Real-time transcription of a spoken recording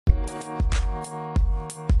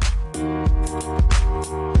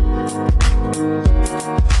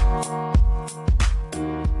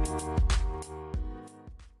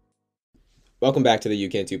Welcome back to the You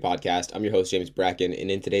Can Too podcast. I'm your host, James Bracken,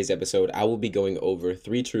 and in today's episode, I will be going over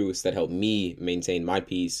 3 truths that help me maintain my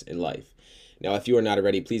peace in life. Now, if you are not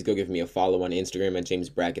already, please go give me a follow on Instagram at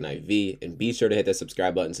JamesBrackenIV, and be sure to hit that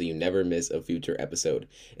subscribe button so you never miss a future episode.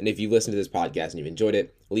 And if you've listened to this podcast and you've enjoyed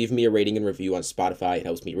it, leave me a rating and review on Spotify. It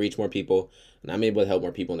helps me reach more people, and I'm able to help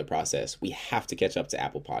more people in the process. We have to catch up to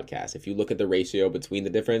Apple Podcasts. If you look at the ratio between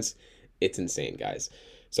the difference, it's insane, guys.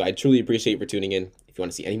 So I truly appreciate you for tuning in. If you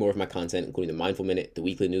want to see any more of my content, including the Mindful Minute, the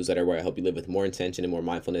weekly newsletter where I help you live with more intention and more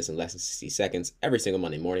mindfulness in less than 60 seconds every single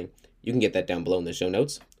Monday morning, you can get that down below in the show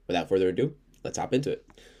notes. Without further ado, let's hop into it.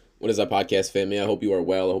 What is up, podcast family? I hope you are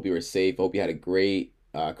well. I hope you are safe. I hope you had a great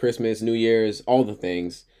Christmas, New Year's, all the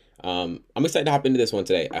things. I'm excited to hop into this one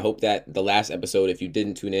today. I hope that the last episode, if you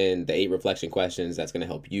didn't tune in, the 8 reflection questions, that's going to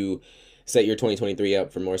help you set your 2023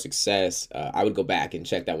 up for more success. I would go back and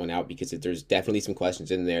check that one out because there's definitely some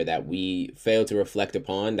questions in there that we fail to reflect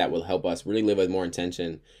upon that will help us really live with more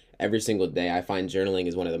intention every single day. I find journaling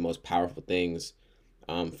is one of the most powerful things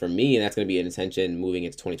for me, and that's going to be an intention moving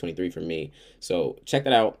into 2023 for me. So check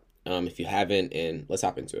that out if you haven't, and let's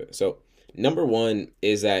hop into it. So number 1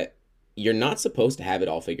 is that you're not supposed to have it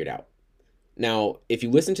all figured out. Now, if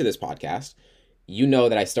you listen to this podcast, you know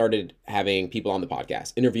that I started having people on the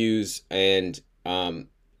podcast, interviews, and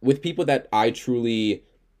with people that I truly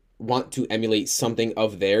want to emulate something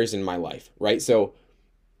of theirs in my life, right? So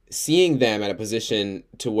seeing them at a position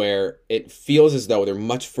to where it feels as though they're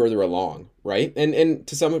much further along, right? And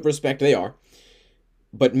to some respect they are,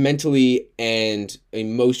 but mentally and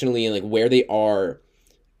emotionally and like where they are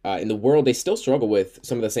in the world, they still struggle with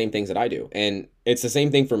some of the same things that I do. And it's the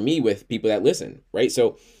same thing for me with people that listen, right?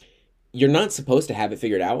 So you're not supposed to have it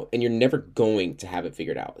figured out, and you're never going to have it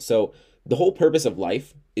figured out. So the whole purpose of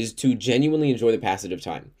life is to genuinely enjoy the passage of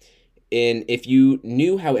time. And if you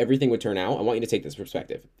knew how everything would turn out, I want you to take this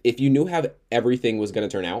perspective. If you knew how everything was going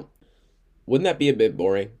to turn out, wouldn't that be a bit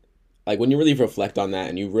boring? Like when you really reflect on that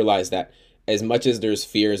and you realize that as much as there's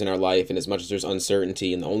fears in our life and as much as there's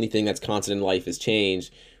uncertainty and the only thing that's constant in life is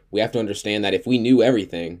change, we have to understand that if we knew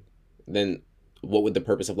everything, then what would the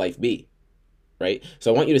purpose of life be? Right?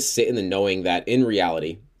 So I want you to sit in the knowing that in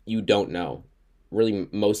reality, you don't know. Really,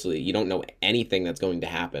 mostly, you don't know anything that's going to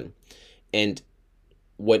happen. And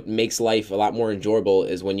what makes life a lot more enjoyable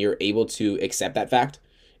is when you're able to accept that fact,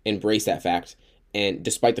 embrace that fact, and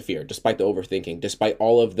despite the fear, despite the overthinking, despite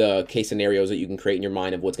all of the case scenarios that you can create in your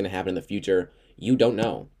mind of what's going to happen in the future, you don't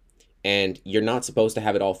know. And you're not supposed to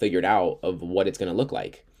have it all figured out of what it's going to look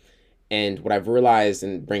like. And what I've realized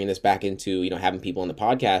in bringing this back into, having people on the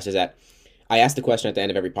podcast is that I ask the question at the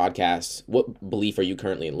end of every podcast, what belief are you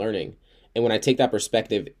currently learning? And when I take that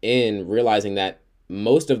perspective in, realizing that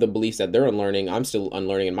most of the beliefs that they're unlearning, I'm still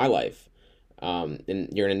unlearning in my life. And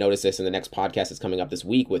you're going to notice this in the next podcast that's coming up this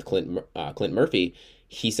week with Clint Murphy.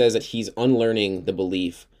 He says that he's unlearning the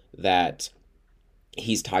belief that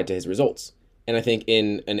he's tied to his results. And I think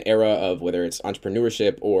in an era of whether it's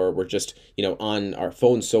entrepreneurship or we're just, on our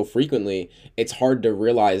phones so frequently, it's hard to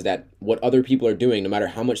realize that what other people are doing, no matter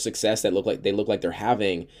how much success they look like they're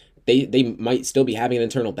having, they might still be having an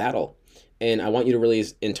internal battle. And I want you to really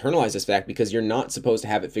internalize this fact because you're not supposed to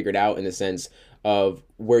have it figured out in the sense of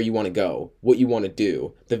where you want to go, what you want to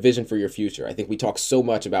do, the vision for your future. I think we talk so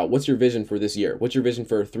much about what's your vision for this year? What's your vision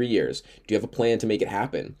for 3 years? Do you have a plan to make it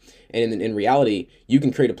happen? And in reality, you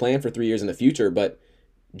can create a plan for 3 years in the future, but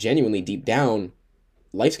genuinely deep down,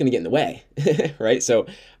 life's going to get in the way, right? So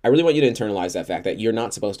I really want you to internalize that fact that you're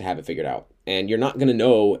not supposed to have it figured out. And you're not going to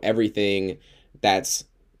know everything that's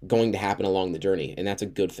going to happen along the journey. And that's a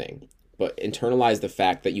good thing. But internalize the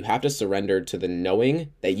fact that you have to surrender to the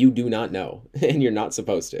knowing that you do not know and you're not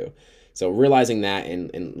supposed to. So realizing that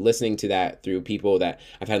and listening to that through people that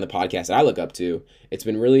I've had on the podcast that I look up to, it's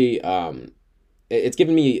been really, it's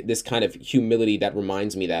given me this kind of humility that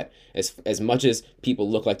reminds me that as much as people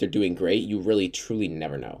look like they're doing great, you really truly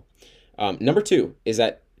never know. Number 2 is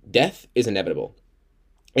that death is inevitable.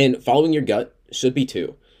 And following your gut should be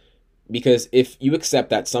too. Because if you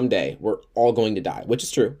accept that someday we're all going to die, which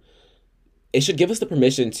is true, it should give us the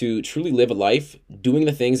permission to truly live a life doing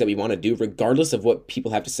the things that we want to do, regardless of what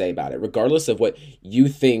people have to say about it, regardless of what you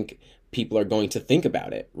think people are going to think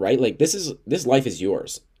about it, right? Like this life is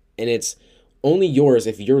yours, and it's only yours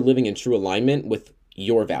if you're living in true alignment with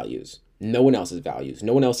your values, no one else's values,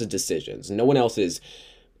 no one else's decisions, no one else's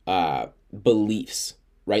beliefs,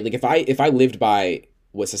 right? Like if I lived by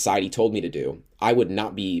what society told me to do, I would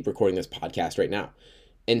not be recording this podcast right now.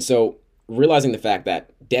 And so realizing the fact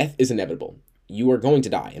that death is inevitable. you are going to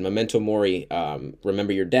die. And Memento Mori,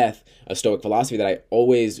 remember your death, a Stoic philosophy that I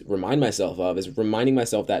always remind myself of, is reminding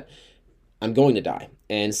myself that I'm going to die.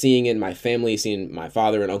 And seeing it in my family, seeing my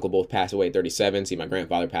father and uncle both pass away at 37, seeing my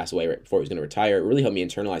grandfather pass away right before he was going to retire, it really helped me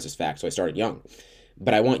internalize this fact. So I started young.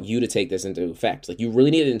 But I want you to take this into effect. Like, you really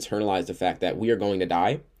need to internalize the fact that we are going to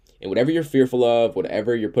die. And whatever you're fearful of,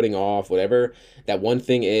 whatever you're putting off, whatever that one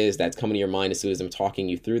thing is that's coming to your mind as soon as I'm talking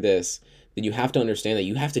you through this, then you have to understand that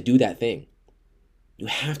you have to do that thing. You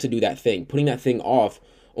have to do that thing. Putting that thing off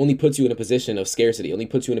only puts you in a position of scarcity, only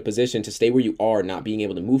puts you in a position to stay where you are, not being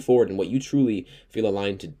able to move forward in what you truly feel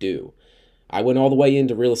aligned to do. I went all the way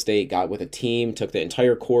into real estate, got with a team, took the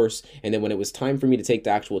entire course, and then when it was time for me to take the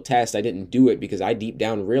actual test, I didn't do it because I deep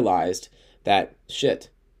down realized that, shit,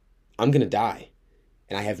 I'm going to die.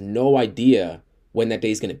 And I have no idea when that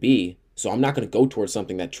day is going to be, so I'm not going to go towards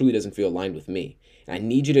something that truly doesn't feel aligned with me. And I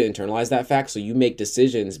need you to internalize that fact so you make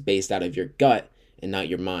decisions based out of your gut and not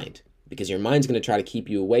your mind. Because your mind's going to try to keep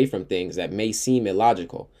you away from things that may seem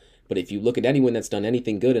illogical. But if you look at anyone that's done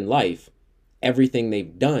anything good in life, everything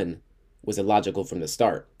they've done was illogical from the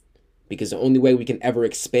start. Because the only way we can ever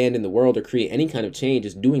expand in the world or create any kind of change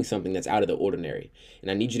is doing something that's out of the ordinary.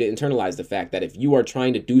 And I need you to internalize the fact that if you are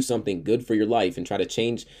trying to do something good for your life and try to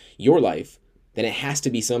change your life, then it has to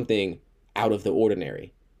be something out of the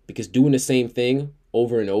ordinary. Because doing the same thing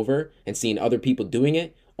over and over and seeing other people doing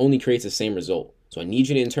it only creates the same result. So I need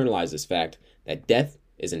you to internalize this fact that death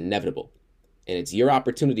is inevitable. And it's your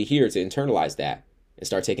opportunity here to internalize that and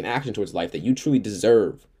start taking action towards life that you truly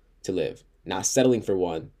deserve to live, not settling for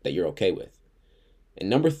one that you're okay with. And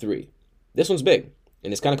number 3, this one's big.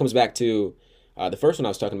 And this kind of comes back to the first one I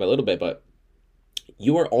was talking about a little bit, but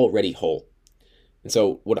you are already whole. And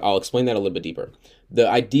so I'll explain that a little bit deeper. The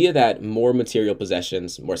idea that more material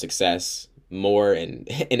possessions, more success, more in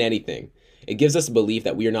anything, it gives us a belief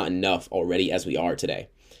that we are not enough already as we are today.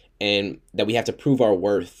 And that we have to prove our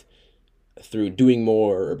worth through doing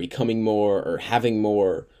more or becoming more or having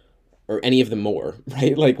more or any of the more,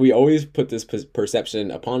 right? Like, we always put this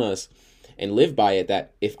perception upon us and live by it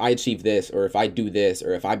that if I achieve this, or if I do this,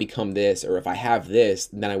 or if I become this, or if I have this,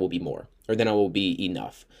 then I will be more, or then I will be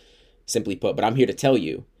enough, simply put. But I'm here to tell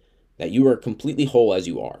you that you are completely whole as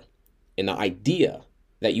you are. And the idea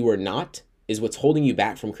that you are not is what's holding you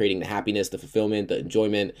back from creating the happiness, the fulfillment, the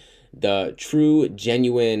enjoyment, the true,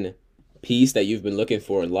 genuine peace that you've been looking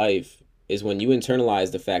for in life, is when you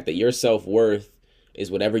internalize the fact that your self-worth is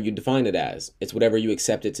whatever you define it as. It's whatever you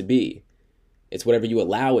accept it to be. It's whatever you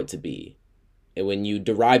allow it to be. And when you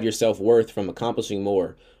derive your self-worth from accomplishing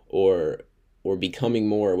more or becoming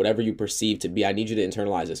more, or whatever you perceive to be, I need you to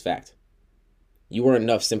internalize this fact. You are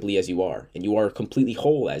enough simply as you are, and you are completely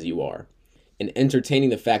whole as you are. And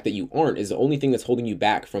entertaining the fact that you aren't is the only thing that's holding you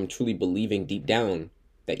back from truly believing deep down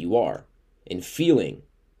that you are and feeling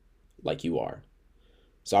like you are.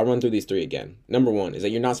 So I'll run through these 3 again. Number 1 is that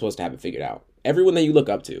you're not supposed to have it figured out. Everyone that you look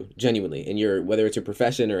up to, genuinely, in your, whether it's your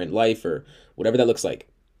profession or in life or whatever that looks like,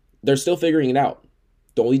 they're still figuring it out.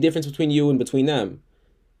 The only difference between you and between them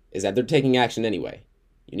is that they're taking action anyway.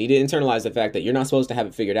 You need to internalize the fact that you're not supposed to have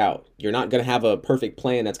it figured out. You're not going to have a perfect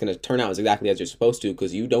plan that's going to turn out exactly as you're supposed to,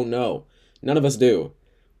 because you don't know. None of us do.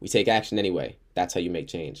 We take action anyway. That's how you make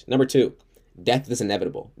change. Number 2, death is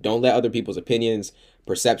inevitable. Don't let other people's opinions,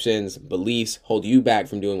 perceptions, beliefs hold you back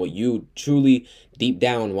from doing what you truly deep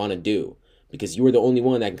down want to do, because you are the only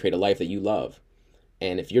one that can create a life that you love.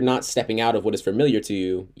 And if you're not stepping out of what is familiar to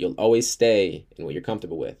you, you'll always stay in what you're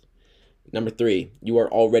comfortable with. Number 3, you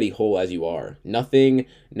are already whole as you are. Nothing,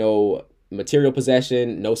 no material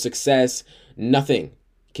possession, no success, nothing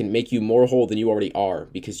can make you more whole than you already are,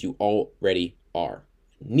 because you already are.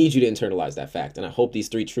 Need you to internalize that fact. And I hope these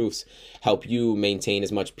 3 truths help you maintain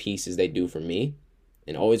as much peace as they do for me.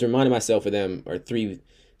 And always reminding myself of them are 3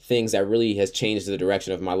 things that really has changed the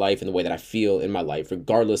direction of my life and the way that I feel in my life,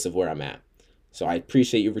 regardless of where I'm at. So I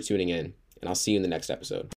appreciate you for tuning in, and I'll see you in the next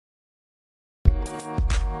episode.